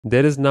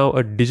there is now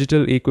a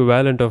digital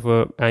equivalent of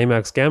a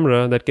IMAX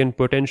camera that can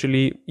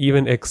potentially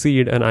even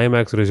exceed an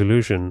IMAX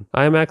resolution.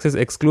 IMAX is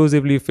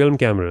exclusively film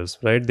cameras,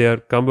 right? They are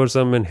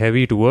cumbersome and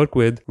heavy to work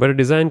with, but a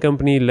design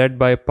company led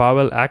by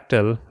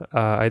Achtel,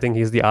 I think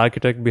he's the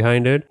architect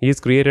behind it, he's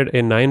created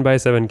a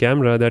 9x7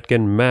 camera that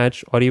can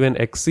match or even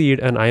exceed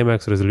an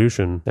IMAX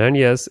resolution. And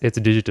yes, it's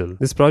digital.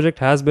 This project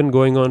has been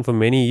going on for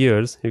many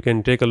years. You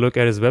can take a look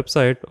at his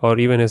website or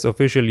even his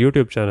official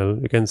YouTube channel.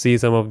 You can see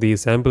some of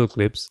these sample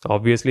clips.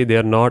 Obviously, they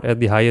are not at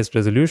the highest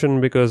resolution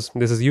because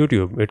this is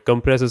YouTube. It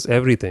compresses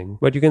everything.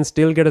 But you can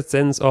still get a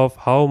sense of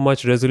how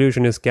much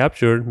resolution is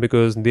captured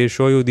because they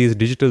show you these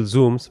digital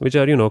zooms which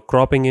are,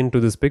 cropping into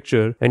this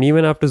picture. And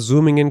even after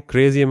zooming in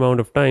crazy amount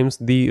of times,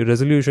 the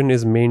resolution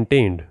is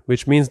maintained,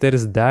 which means there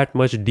is that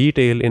much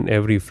detail in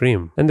every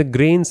frame. And the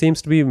grain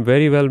seems to be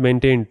very well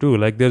maintained too.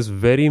 Like there's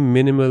very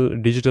minimal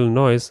digital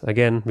noise.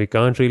 Again, we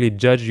can't really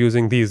judge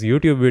using these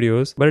YouTube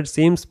videos, but it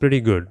seems pretty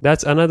good.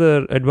 That's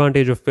another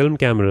advantage of film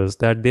cameras,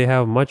 that they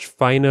have much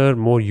finer,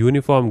 more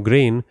uniform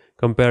grain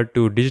compared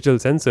to digital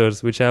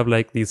sensors which have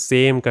like the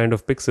same kind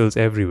of pixels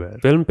everywhere.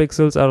 Film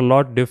pixels are a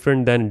lot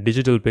different than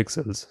digital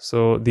pixels,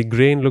 so the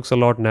grain looks a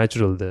lot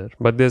natural there.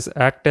 But this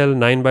Achtel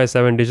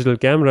 9x7 digital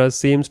camera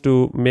seems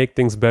to make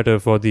things better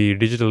for the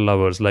digital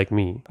lovers like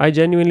me. I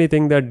genuinely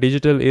think that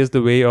digital is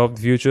the way of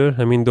the future.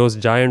 I mean, those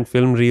giant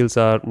film reels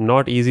are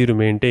not easy to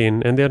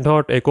maintain and they're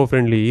not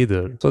eco-friendly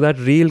either. So that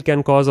reel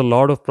can cause a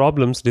lot of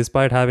problems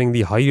despite having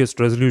the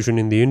highest resolution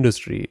in the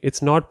industry.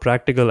 It's not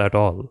practical at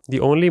all. The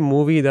only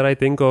movie that I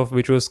think of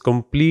which was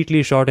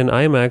completely shot in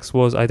IMAX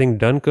was, I think,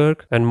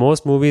 Dunkirk, and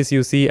most movies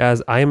you see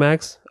as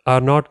IMAX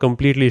are not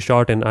completely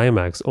shot in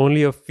IMAX.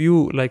 Only a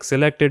few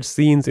selected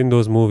scenes in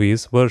those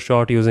movies were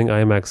shot using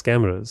IMAX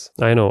cameras.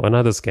 I know,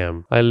 another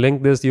scam. I'll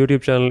link this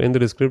YouTube channel in the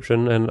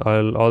description and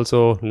I'll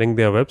also link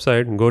their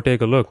website. Go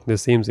take a look.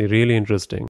 This seems really interesting.